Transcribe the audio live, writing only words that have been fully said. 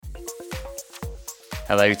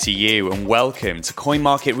Hello to you and welcome to Coin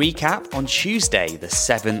Market Recap on Tuesday, the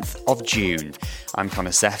 7th of June. I'm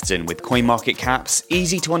Connor Sefton with CoinMarketCap's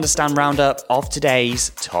easy to understand roundup of today's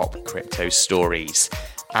top crypto stories.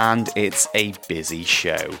 And it's a busy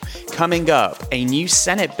show. Coming up, a new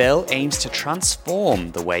Senate bill aims to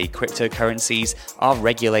transform the way cryptocurrencies are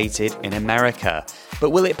regulated in America. But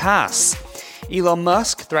will it pass? Elon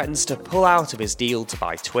Musk threatens to pull out of his deal to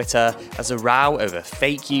buy Twitter as a row over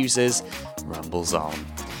fake users rumbles on.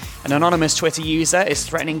 An anonymous Twitter user is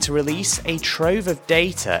threatening to release a trove of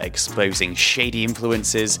data exposing shady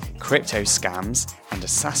influences, crypto scams, and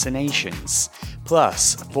assassinations.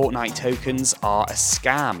 Plus, Fortnite tokens are a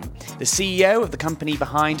scam. The CEO of the company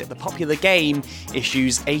behind the popular game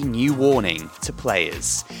issues a new warning to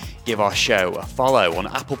players. Give our show a follow on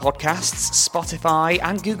Apple Podcasts, Spotify,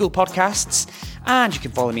 and Google Podcasts. And you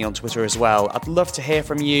can follow me on Twitter as well. I'd love to hear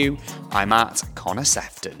from you. I'm at Connor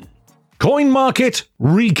Sefton. Coin Market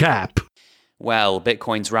Recap. Well,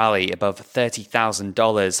 Bitcoin's rally above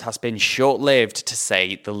 $30,000 has been short-lived, to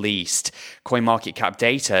say the least. CoinMarketCap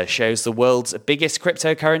data shows the world's biggest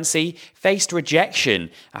cryptocurrency faced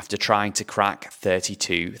rejection after trying to crack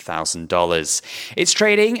 $32,000. It's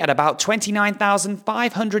trading at about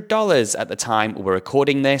 $29,500 at the time we're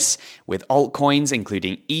recording this, with altcoins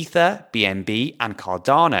including Ether, BNB, and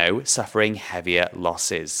Cardano suffering heavier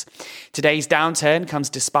losses. Today's downturn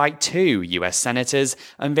comes despite two US senators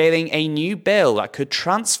unveiling a new bill that could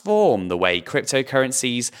transform the way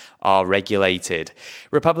cryptocurrencies are regulated.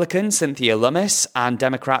 Republican Cynthia Lummis and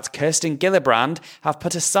Democrat Kirsten Gillibrand have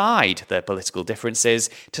put aside their political differences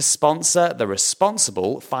to sponsor the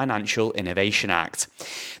Responsible Financial Innovation Act.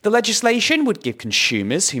 The legislation would give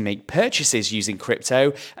consumers who make purchases using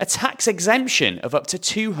crypto a tax exemption of up to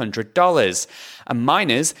 $200, and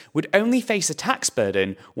miners would only face a tax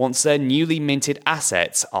burden once their newly minted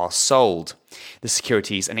assets are sold. The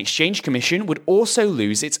Securities and Exchange Commission would also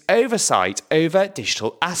lose its oversight over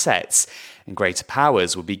digital assets, and greater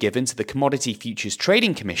powers would be given to the Commodity Futures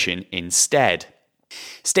Trading Commission instead.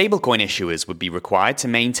 Stablecoin issuers would be required to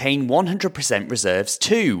maintain 100% reserves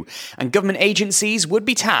too, and government agencies would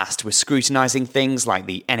be tasked with scrutinizing things like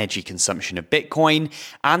the energy consumption of Bitcoin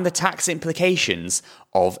and the tax implications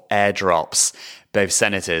of airdrops. Both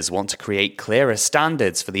senators want to create clearer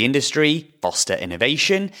standards for the industry, foster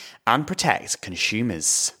innovation, and protect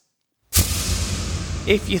consumers.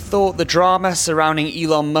 If you thought the drama surrounding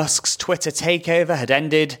Elon Musk's Twitter takeover had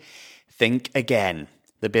ended, think again.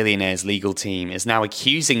 The billionaire's legal team is now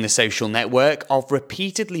accusing the social network of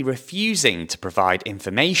repeatedly refusing to provide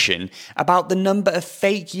information about the number of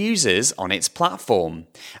fake users on its platform.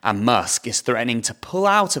 And Musk is threatening to pull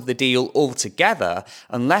out of the deal altogether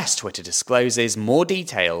unless Twitter discloses more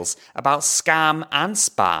details about scam and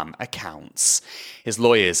spam accounts. His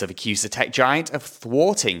lawyers have accused the tech giant of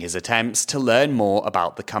thwarting his attempts to learn more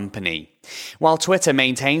about the company. While Twitter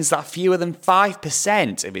maintains that fewer than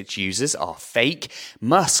 5% of its users are fake,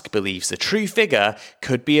 Musk believes the true figure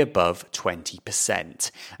could be above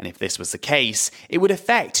 20%. And if this was the case, it would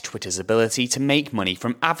affect Twitter's ability to make money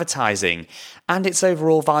from advertising and its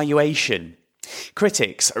overall valuation.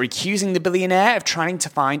 Critics are accusing the billionaire of trying to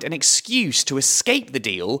find an excuse to escape the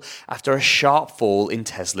deal after a sharp fall in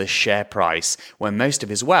Tesla's share price, where most of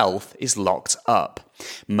his wealth is locked up.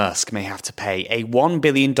 Musk may have to pay a $1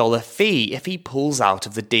 billion fee if he pulls out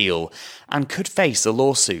of the deal, and could face a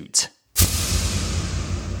lawsuit.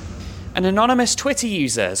 An anonymous Twitter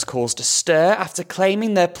user has caused a stir after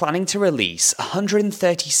claiming they're planning to release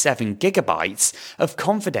 137 gigabytes of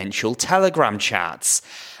confidential Telegram chats.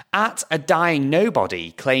 A Dying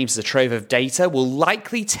Nobody claims the trove of data will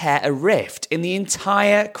likely tear a rift in the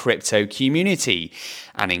entire crypto community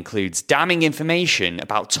and includes damning information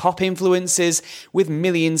about top influencers with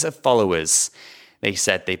millions of followers. They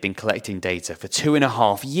said they've been collecting data for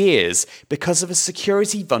 2.5 years because of a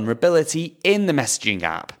security vulnerability in the messaging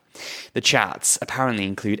app. The chats apparently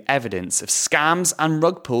include evidence of scams and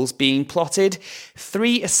rug pulls being plotted,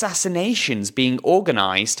 3 assassinations being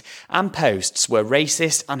organised, and posts where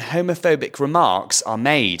racist and homophobic remarks are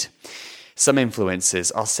made. Some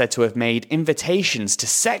influencers are said to have made invitations to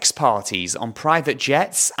sex parties on private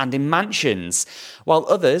jets and in mansions, while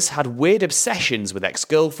others had weird obsessions with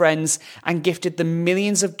ex-girlfriends and gifted them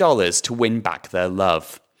millions of dollars to win back their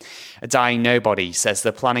love. A Dying Nobody says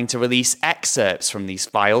they're planning to release excerpts from these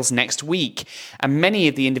files next week, and many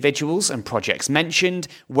of the individuals and projects mentioned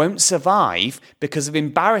won't survive because of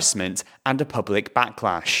embarrassment and a public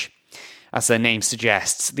backlash. As their name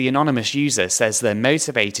suggests, the anonymous user says they're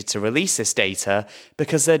motivated to release this data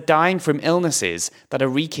because they're dying from illnesses that are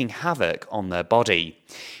wreaking havoc on their body.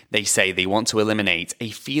 They say they want to eliminate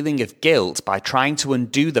a feeling of guilt by trying to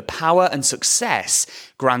undo the power and success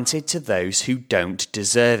granted to those who don't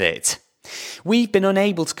deserve it. We've been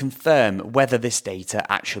unable to confirm whether this data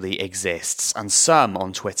actually exists, and some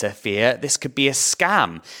on Twitter fear this could be a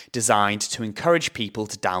scam designed to encourage people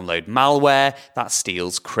to download malware that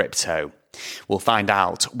steals crypto. We'll find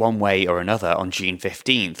out one way or another on June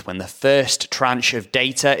 15th when the first tranche of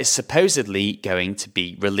data is supposedly going to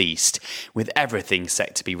be released, with everything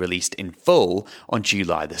set to be released in full on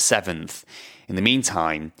July the 7th. In the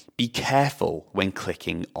meantime, be careful when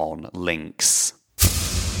clicking on links.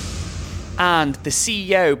 And the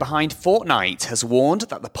CEO behind Fortnite has warned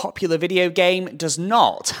that the popular video game does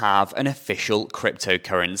not have an official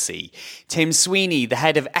cryptocurrency. Tim Sweeney, the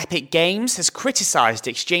head of Epic Games, has criticised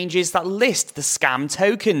exchanges that list the scam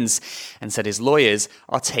tokens and said his lawyers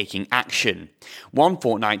are taking action. One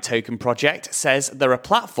Fortnite token project says they're a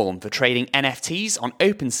platform for trading NFTs on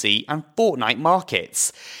OpenSea and Fortnite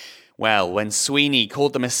markets. Well, when Sweeney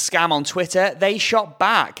called them a scam on Twitter, they shot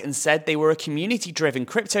back and said they were a community-driven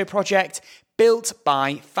crypto project built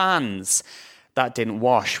by fans. That didn't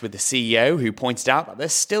wash with the CEO, who pointed out that they're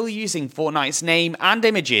still using Fortnite's name and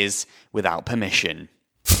images without permission.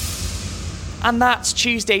 And that's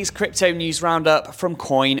Tuesday's crypto news roundup from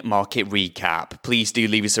Coin Market Recap. Please do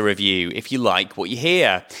leave us a review if you like what you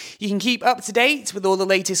hear. You can keep up to date with all the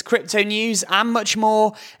latest crypto news and much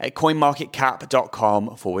more at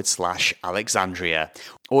coinmarketcap.com/Alexandria.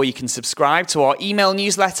 Or you can subscribe to our email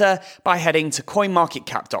newsletter by heading to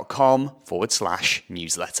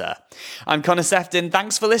coinmarketcap.com/newsletter. I'm Connor Sefton.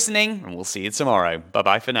 Thanks for listening, and we'll see you tomorrow.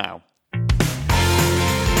 Bye-bye for now.